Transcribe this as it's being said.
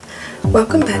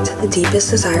Welcome back to the Deepest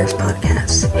Desires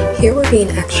podcast. Here we're being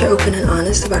extra open and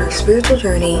honest about our spiritual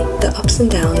journey, the ups and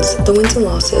downs, the wins and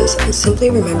losses, and simply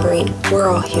remembering we're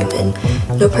all human.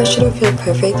 No pressure to feel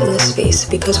perfect in this space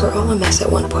because we're all a mess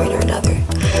at one point or another.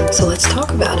 So let's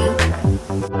talk about it.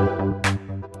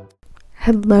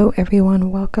 Hello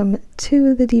everyone, welcome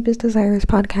to the Deepest Desires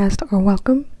podcast, or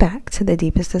welcome back to the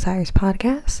Deepest Desires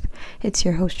podcast. It's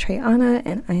your host Treyana,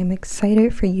 and I am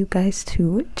excited for you guys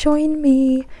to join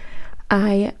me.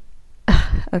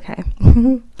 Okay.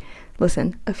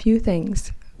 Listen, a few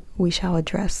things we shall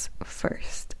address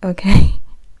first, okay?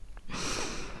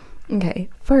 Okay,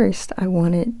 first I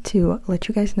wanted to let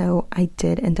you guys know I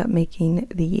did end up making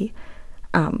the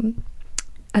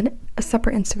a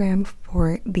separate Instagram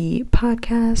for the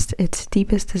podcast. It's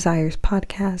Deepest Desires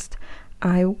Podcast.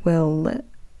 I will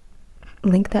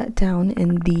link that down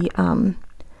in the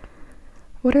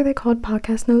what are they called?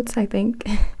 Podcast notes, I think.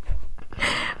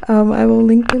 I will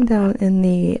link them down in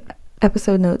the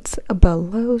episode notes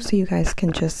below so you guys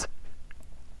can just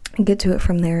get to it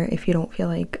from there if you don't feel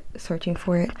like searching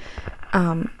for it.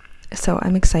 So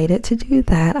I'm excited to do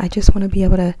that. I just want to be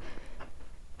able to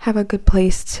have a good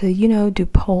place to, do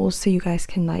polls so you guys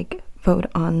can vote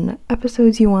on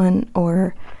episodes you want,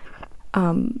 or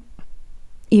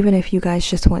even if you guys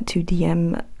just want to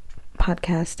DM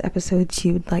podcast episodes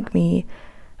you'd like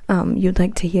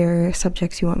to hear,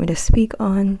 subjects you want me to speak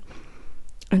on.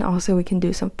 And also we can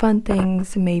do some fun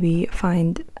things, maybe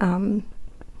find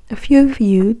a few of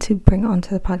you to bring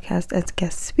onto the podcast as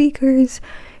guest speakers,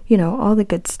 all the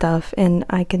good stuff, and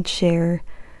I can share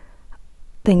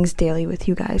things daily with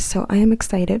you guys. So I am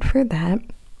excited for that.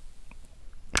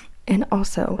 And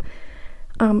also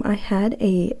I had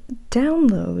a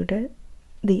download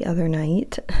the other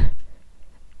night,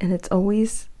 and it's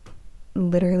always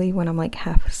literally when I'm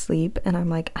half asleep and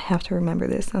I'm I have to remember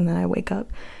this, and then I wake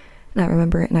up and I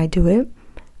remember it and I do it.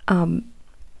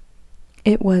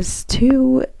 It was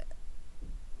to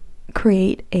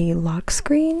create a lock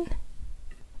screen,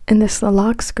 and this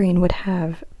lock screen would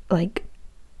have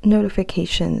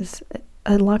notifications,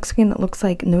 a lock screen that looks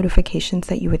like notifications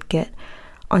that you would get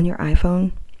on your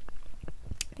iPhone.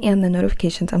 And the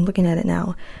notifications, I'm looking at it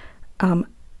now,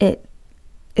 it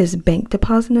is bank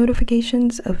deposit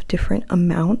notifications of different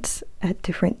amounts at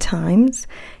different times,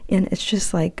 and it's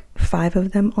just 5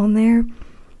 of them on there.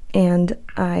 And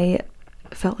I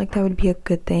felt like that would be a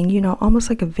good thing, almost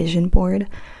like a vision board,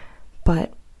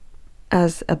 but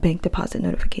as a bank deposit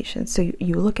notification. So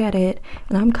you look at it,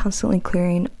 and I'm constantly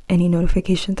clearing any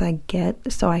notifications I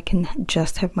get so I can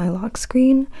just have my lock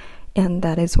screen, and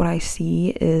that is what I see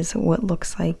is what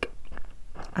looks like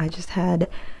I just had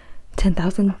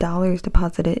 $10,000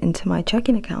 deposited into my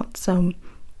checking account. So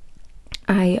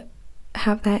I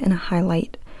have that in a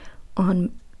highlight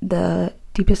on the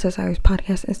Deepest Desires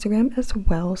podcast Instagram as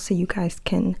well, so you guys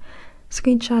can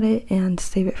screenshot it and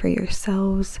save it for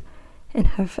yourselves and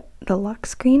have the lock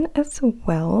screen as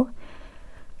well.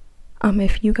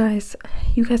 If you guys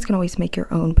can always make your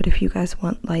own, but if you guys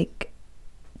want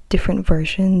different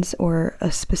versions or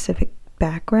a specific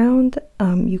background,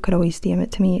 you could always DM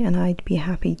it to me, and I'd be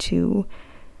happy to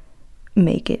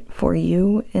make it for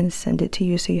you and send it to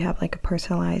you so you have a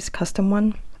personalized custom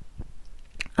one.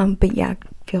 But yeah,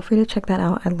 feel free to check that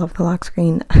out. I love the lock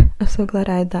screen. I'm so glad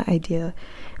I had that idea.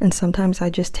 And sometimes I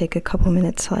just take a couple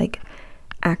minutes to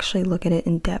actually look at it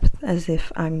in depth as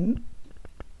if I'm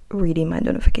reading my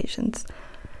notifications.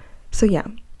 So yeah,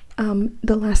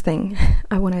 the last thing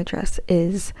I want to address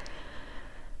is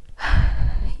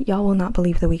y'all will not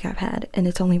believe the week I've had, and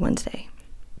it's only Wednesday.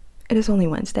 It is only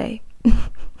Wednesday.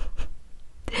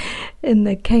 And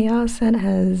the chaos that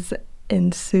has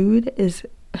ensued is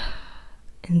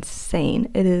insane.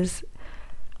 It is,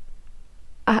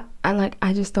 I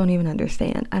just don't even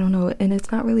understand. I don't know, and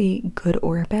it's not really good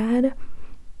or bad.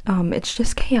 It's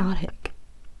just chaotic,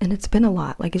 and it's been a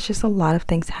lot. It's just a lot of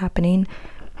things happening,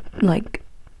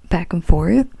 back and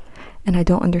forth, and I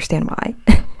don't understand why.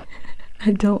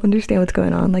 I don't understand what's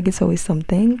going on. It's always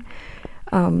something.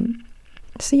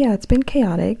 So yeah, it's been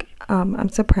chaotic. I'm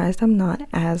surprised I'm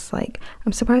not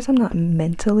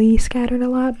mentally scattered a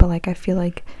lot, but I feel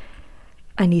like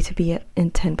I need to be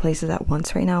in 10 places at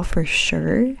once right now for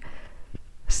sure.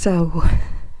 So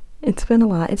it's been a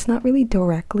lot. It's not really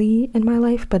directly in my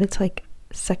life, but it's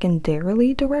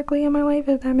secondarily directly in my life,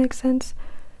 if that makes sense.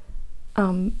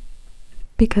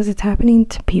 Because it's happening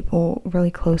to people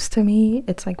really close to me.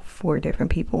 It's 4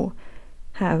 different people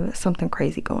have something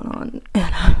crazy going on,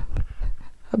 and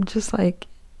I'm just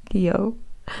yo,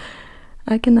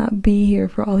 I cannot be here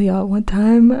for all y'all at one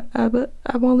time.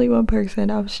 I'm only one person.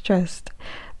 I'm stressed.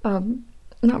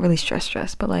 not really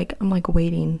stressed, but like I'm like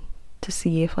waiting to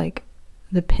see if like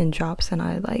the pin drops and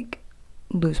I like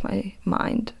lose my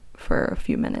mind for a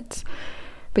few minutes.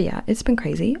 But yeah, it's been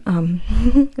crazy.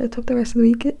 Let's hope the rest of the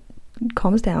week it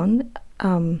calms down.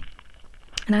 And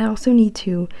I also need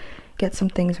to get some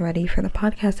things ready for the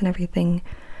podcast and everything,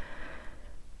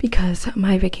 because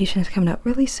my vacation is coming up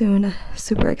really soon.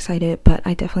 Super excited, but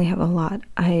I definitely have a lot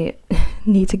I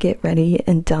need to get ready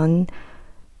and done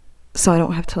so I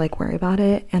don't have to like worry about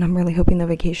it. And I'm really hoping the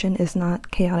vacation is not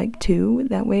chaotic too.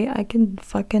 That way I can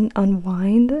fucking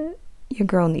unwind. Your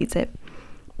girl needs it.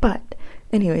 But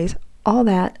anyways, all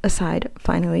that aside,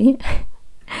 finally,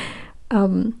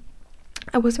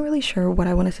 I wasn't really sure what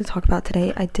I wanted to talk about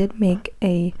today. I did make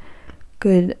a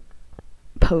good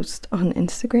post on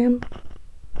Instagram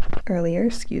earlier,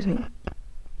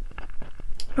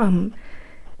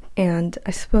 and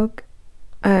I spoke,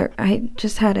 I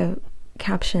just had a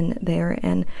caption there,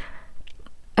 and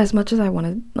as much as I want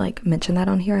to like mention that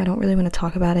on here, I don't really want to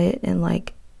talk about it and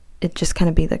like it just kind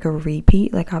of be like a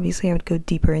repeat. Like obviously I would go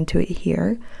deeper into it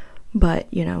here,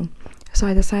 but you know, so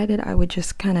I decided I would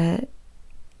just kind of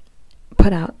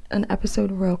put out an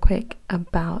episode real quick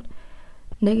about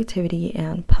negativity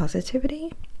and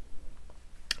positivity,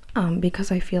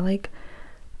 because I feel like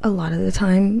a lot of the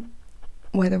time,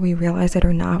 whether we realize it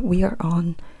or not, we are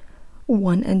on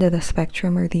one end of the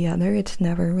spectrum or the other. It's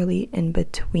never really in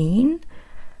between,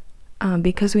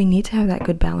 because we need to have that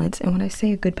good balance. And when I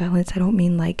say a good balance, I don't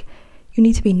mean like you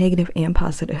need to be negative and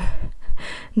positive.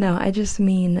 No, I just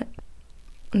mean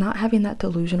not having that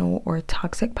delusional or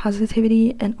toxic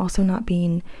positivity, and also not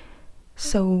being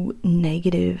so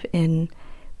negative and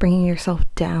bringing yourself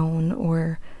down,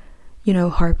 or you know,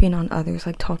 harping on others,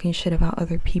 like talking shit about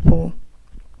other people,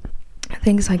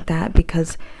 things like that,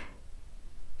 because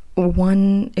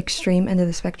one extreme end of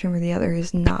the spectrum or the other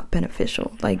is not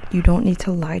beneficial. Like you don't need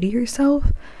to lie to yourself.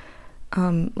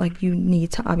 Like you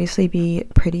need to obviously be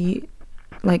pretty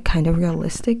like kind of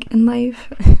realistic in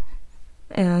life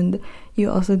and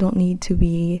you also don't need to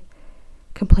be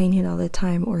complaining all the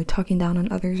time or talking down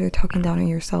on others or talking down on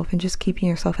yourself and just keeping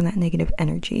yourself in that negative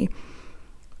energy.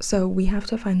 So we have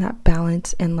to find that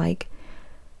balance and like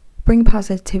bring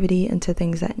positivity into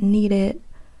things that need it.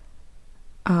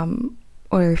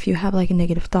 Or if you have like a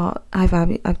negative thought,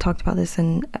 I've talked about this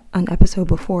in an episode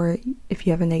before. If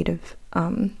you have a negative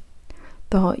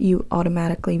thought, you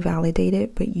automatically validate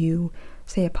it, but you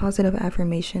say a positive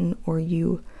affirmation, or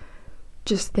you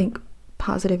just think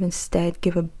positive instead,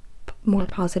 give a more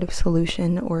positive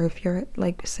solution. Or if you're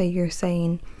like, say you're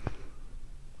saying,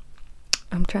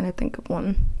 I'm trying to think of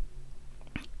one,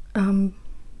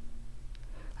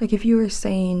 like if you were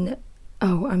saying,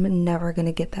 oh, I'm never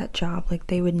gonna get that job, like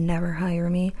they would never hire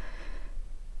me,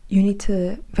 you need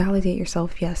to validate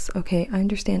yourself. Yes, okay, I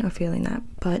understand I'm feeling that,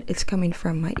 but it's coming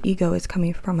from my ego, it's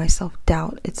coming from my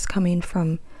self-doubt, it's coming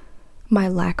from my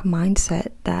lack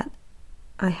mindset that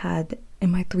I had in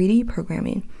my 3D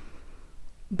programming.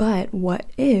 But what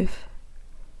if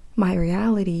my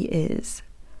reality is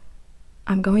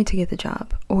I'm going to get the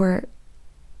job, or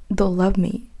they'll love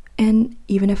me, and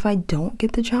even if I don't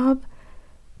get the job,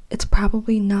 it's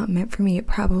probably not meant for me. It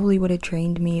probably would have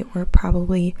drained me, or it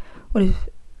probably would have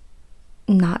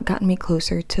not gotten me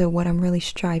closer to what I'm really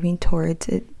striving towards.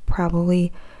 It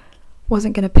probably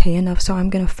wasn't going to pay enough, so I'm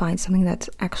going to find something that's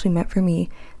actually meant for me,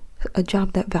 a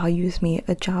job that values me,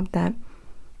 a job that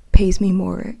pays me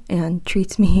more and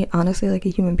treats me honestly like a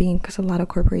human being, because a lot of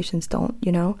corporations don't,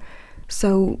 you know?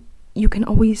 So you can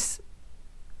always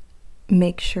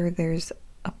make sure there's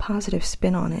a positive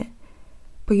spin on it,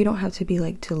 but you don't have to be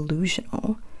like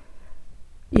delusional,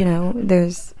 you know?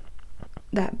 There's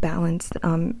that balance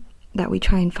that we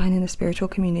try and find in the spiritual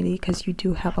community, because you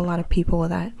do have a lot of people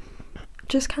that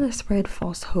just kind of spread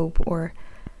false hope, or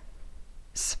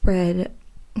spread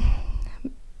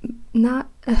not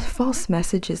false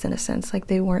messages in a sense, like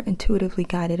they weren't intuitively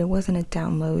guided, it wasn't a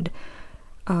download.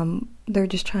 They're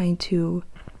just trying to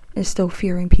instill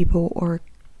fear in people or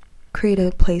create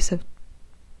a place of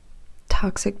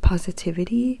toxic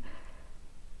positivity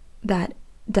that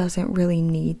doesn't really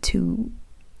need to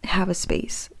have a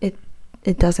space. It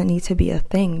doesn't need to be a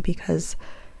thing, because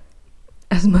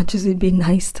as much as it'd be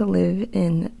nice to live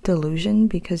in delusion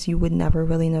because you would never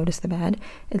really notice the bad,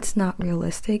 it's not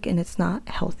realistic and it's not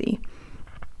healthy,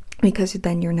 because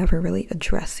then you're never really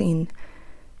addressing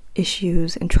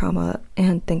issues and trauma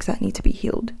and things that need to be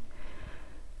healed.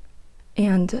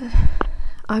 And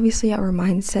obviously our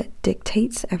mindset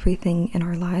dictates everything in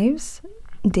our lives,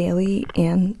 daily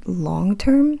and long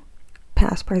term,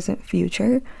 past, present,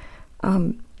 future.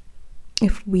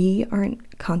 If we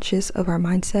aren't conscious of our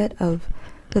mindset, of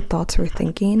the thoughts we're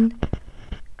thinking,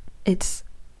 it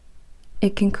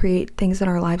can create things in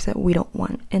our lives that we don't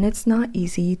want. And it's not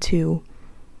easy to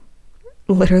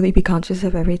literally be conscious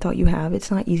of every thought you have.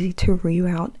 It's not easy to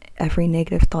reroute every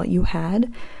negative thought you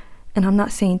had. And I'm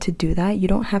not saying to do that. You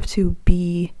don't have to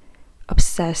be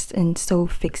obsessed and so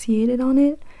fixated on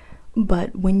it.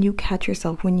 But when you catch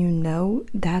yourself, when you know,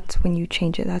 that's when you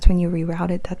change it. That's when you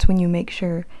reroute it. That's when you make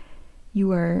sure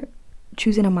you are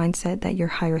choosing a mindset that your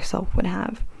higher self would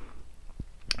have.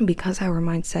 Because our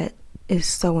mindset is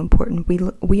so important.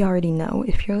 We already know.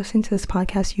 If you're listening to this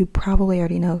podcast, you probably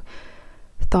already know.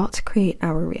 Thoughts create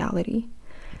our reality.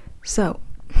 So,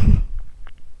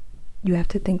 you have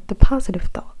to think the positive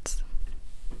thoughts.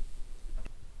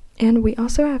 And we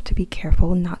also have to be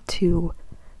careful not to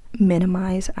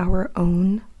minimize our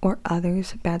own or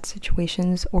others' bad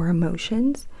situations or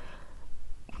emotions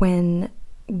when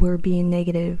we're being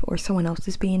negative or someone else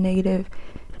is being negative.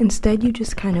 Instead, you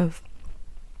just kind of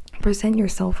present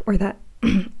yourself or that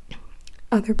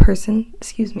other person,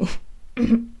 excuse me,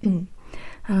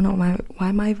 I don't know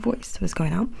why my voice was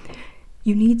going out.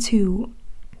 You need to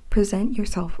present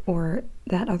yourself or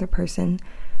that other person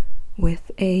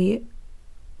with a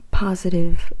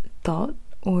positive thought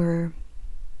or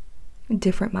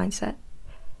different mindset.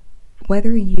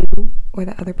 Whether you or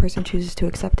the other person chooses to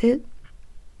accept it,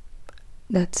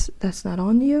 that's not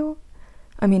on you.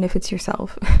 I mean, if it's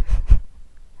yourself,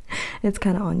 it's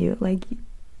kind of on you. Like,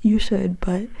 you should,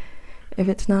 but if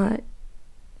it's not,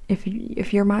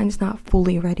 if your mind's not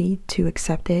fully ready to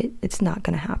accept it, it's not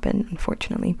going to happen,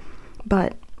 unfortunately.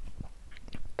 But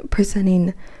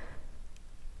presenting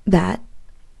that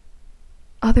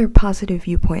other positive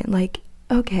viewpoint, like,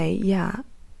 okay, yeah,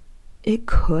 it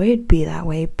could be that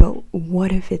way, but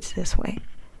what if it's this way?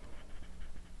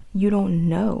 You don't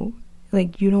know.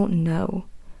 Like, you don't know.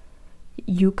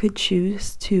 You could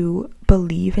choose to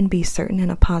believe and be certain in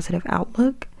a positive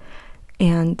outlook,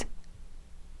 and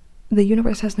the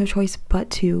universe has no choice but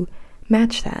to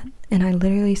match that. And I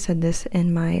literally said this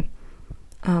in my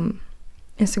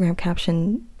Instagram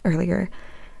caption earlier.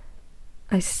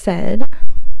 I said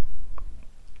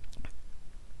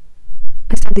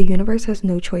the universe has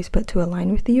no choice but to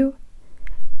align with you.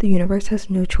 The universe has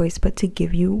no choice but to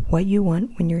give you what you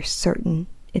want when you're certain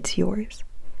it's yours.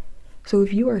 So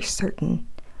if you are certain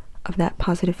of that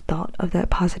positive thought, of that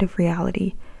positive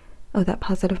reality, of that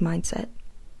positive mindset,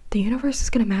 the universe is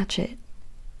going to match it.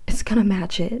 It's going to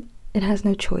match it. It has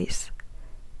no choice.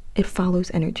 It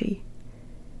follows energy.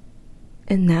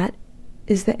 And that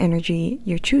is the energy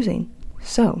you're choosing.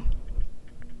 So,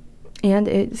 and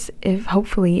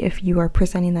hopefully if you are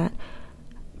presenting that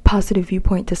positive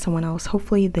viewpoint to someone else,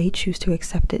 hopefully they choose to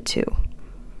accept it too.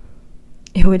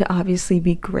 It would obviously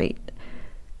be great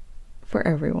for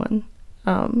everyone.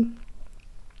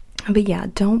 But yeah,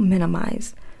 don't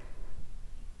minimize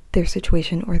their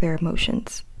situation or their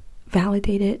emotions.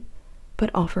 Validate it,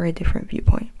 but offer a different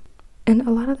viewpoint. And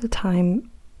a lot of the time,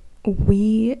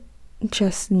 we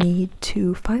just need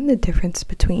to find the difference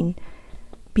between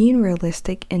being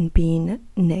realistic and being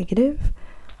negative.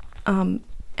 And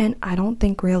I don't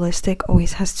think realistic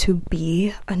always has to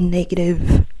be a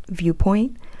negative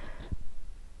viewpoint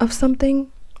of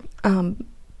something.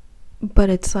 But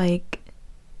it's like,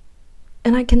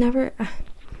 and I'm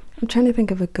trying to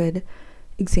think of a good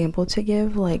example to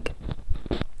give, like,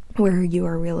 where you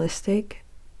are realistic,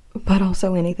 but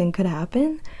also anything could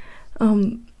happen.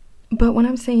 But when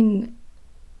I'm saying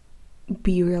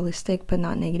be realistic but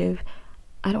not negative,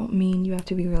 I don't mean you have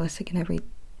to be realistic in every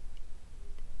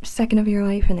second of your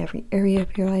life, in every area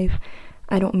of your life.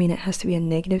 I don't mean it has to be a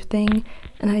negative thing,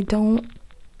 and I don't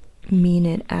mean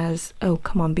it as, oh,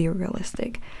 come on, be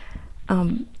realistic.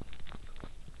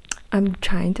 I'm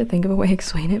trying to think of a way to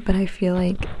explain it, but I feel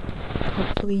like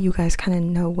hopefully you guys kind of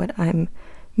know what I'm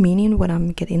meaning, what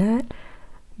I'm getting at,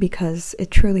 because it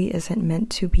truly isn't meant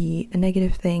to be a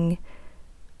negative thing.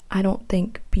 I don't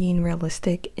think being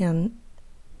realistic and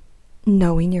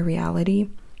knowing your reality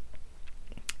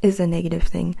is a negative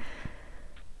thing.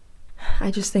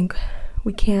 I just think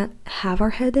we can't have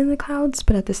our head in the clouds,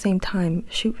 but at the same time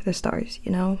shoot for the stars,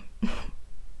 you know?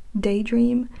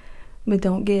 Daydream, but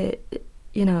don't get,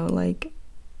 like,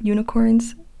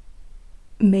 unicorns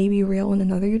may be real in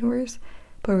another universe,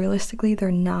 but realistically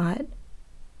they're not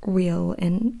real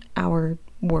in our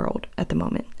world at the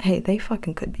moment. Hey, they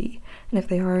fucking could be, and if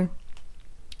they are,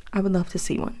 I would love to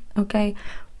see one, okay?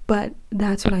 But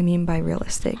that's what I mean by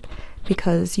realistic,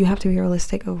 because you have to be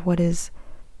realistic of what is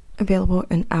available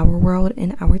in our world,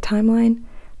 in our timeline,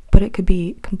 but it could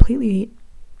be completely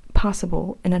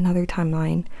possible in another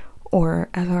timeline or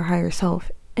as our higher self,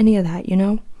 any of that,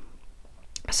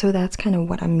 So that's kind of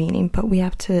what I'm meaning, but we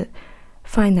have to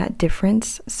find that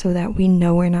difference so that we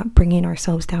know we're not bringing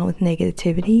ourselves down with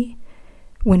negativity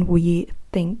when we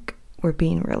think we're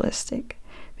being realistic,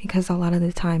 because a lot of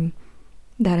the time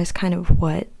that is kind of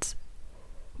what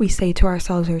we say to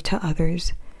ourselves or to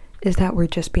others, is that we're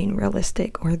just being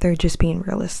realistic, or they're just being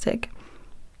realistic,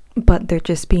 but they're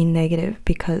just being negative,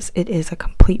 because it is a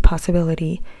complete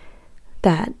possibility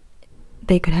that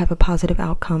they could have a positive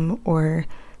outcome or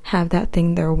have that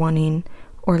thing they're wanting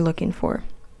or looking for.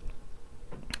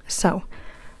 So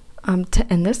to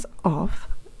end this off,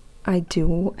 I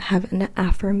do have an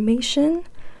affirmation,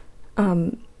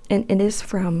 and it is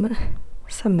from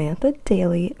Samantha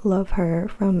Daly. Love her,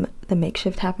 from the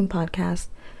Makeshift Happen podcast.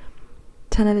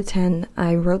 10 out of 10.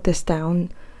 I wrote this down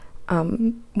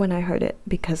when I heard it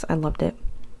because I loved it.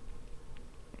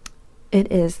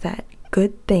 It is that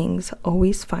good things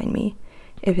always find me.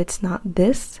 If it's not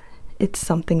this, it's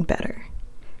something better.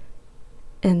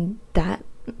 And that,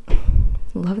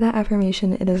 love that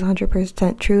affirmation. It is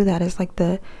 100% true. That is like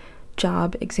the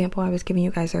job example I was giving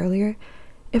you guys earlier.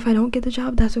 If I don't get the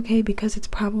job, that's okay, because there's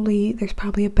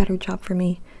probably a better job for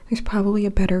me. There's probably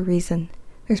a better reason.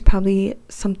 There's probably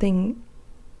something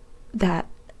that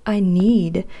I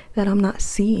need that I'm not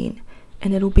seeing,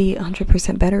 and it'll be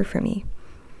 100% better for me.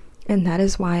 And that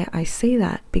is why I say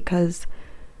that, because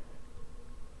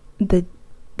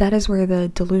that is where the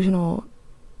delusional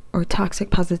or toxic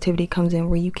positivity comes in,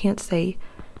 where you can't say,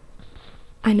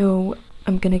 I know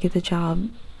I'm gonna get the job,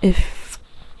 if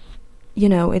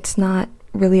it's not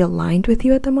really aligned with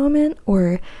you at the moment,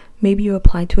 or maybe you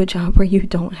applied to a job where you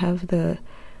don't have the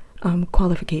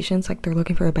qualifications, like they're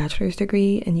looking for a bachelor's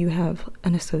degree and you have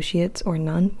an associate's or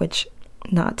none, which,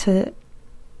 not to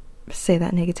say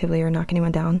that negatively or knock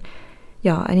anyone down,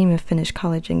 y'all, I didn't even finish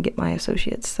college and get my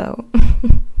associates, so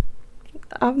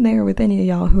I'm there with any of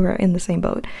y'all who are in the same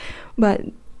boat. But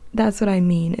that's what I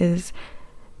mean, is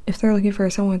if they're looking for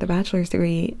someone with a bachelor's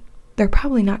degree, they're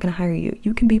probably not going to hire you.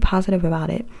 You can be positive about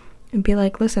it and be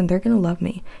like, listen, they're going to love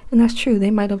me. And that's true.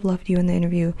 They might have loved you in the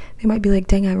interview. They might be like,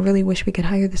 dang, I really wish we could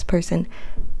hire this person.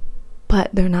 But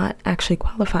they're not actually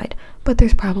qualified. But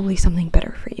there's probably something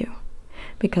better for you.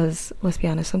 Because, let's be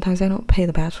honest, sometimes I don't pay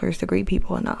the bachelor's degree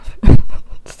people enough.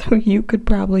 So you could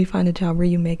probably find a job where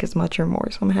you make as much or more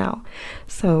somehow.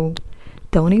 So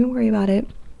don't even worry about it.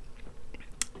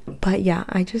 But yeah,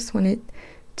 I just wanted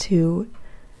to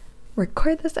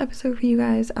record this episode for you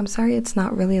guys. I'm sorry it's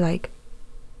not really like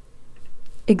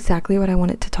exactly what I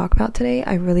wanted to talk about today.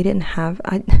 I really didn't have,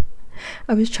 I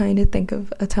was trying to think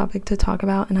of a topic to talk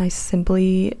about, and I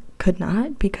simply could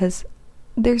not, because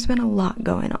there's been a lot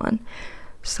going on.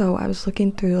 So I was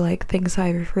looking through like things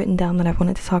I've written down that I've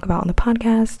wanted to talk about on the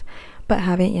podcast but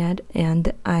haven't yet,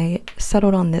 and I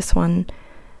settled on this one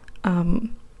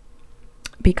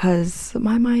because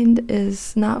my mind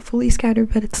is not fully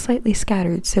scattered, but it's slightly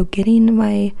scattered. So getting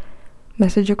my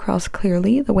message across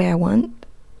clearly the way I want,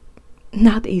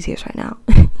 not the easiest right now.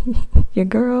 Your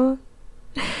girl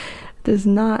does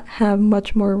not have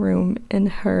much more room in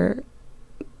her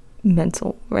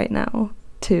mental right now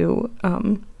to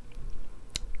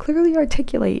clearly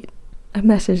articulate a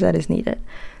message that is needed.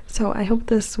 So I hope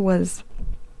this was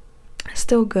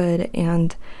still good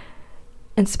and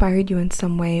inspired you in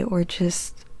some way, or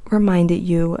just reminded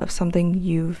you of something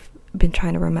you've been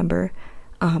trying to remember,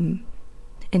 and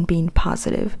being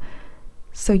positive.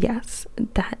 So yes,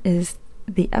 that is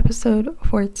the episode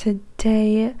for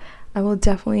today. I will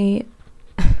definitely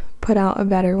put out a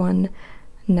better one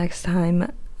next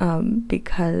time,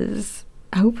 because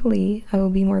hopefully I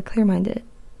will be more clear-minded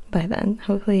by then.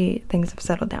 Hopefully things have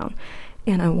settled down,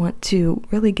 and I want to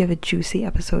really give a juicy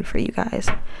episode for you guys.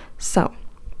 So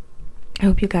I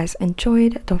hope you guys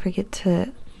enjoyed. Don't forget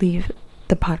to leave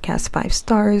the podcast 5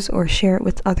 stars, or share it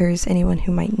with others, anyone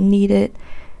who might need it,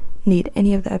 need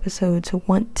any of the episodes,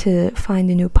 want to find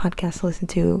a new podcast to listen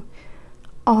to,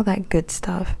 all that good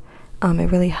stuff.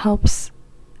 It really helps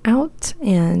out,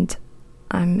 and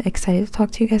I'm excited to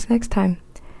talk to you guys next time.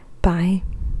 Bye.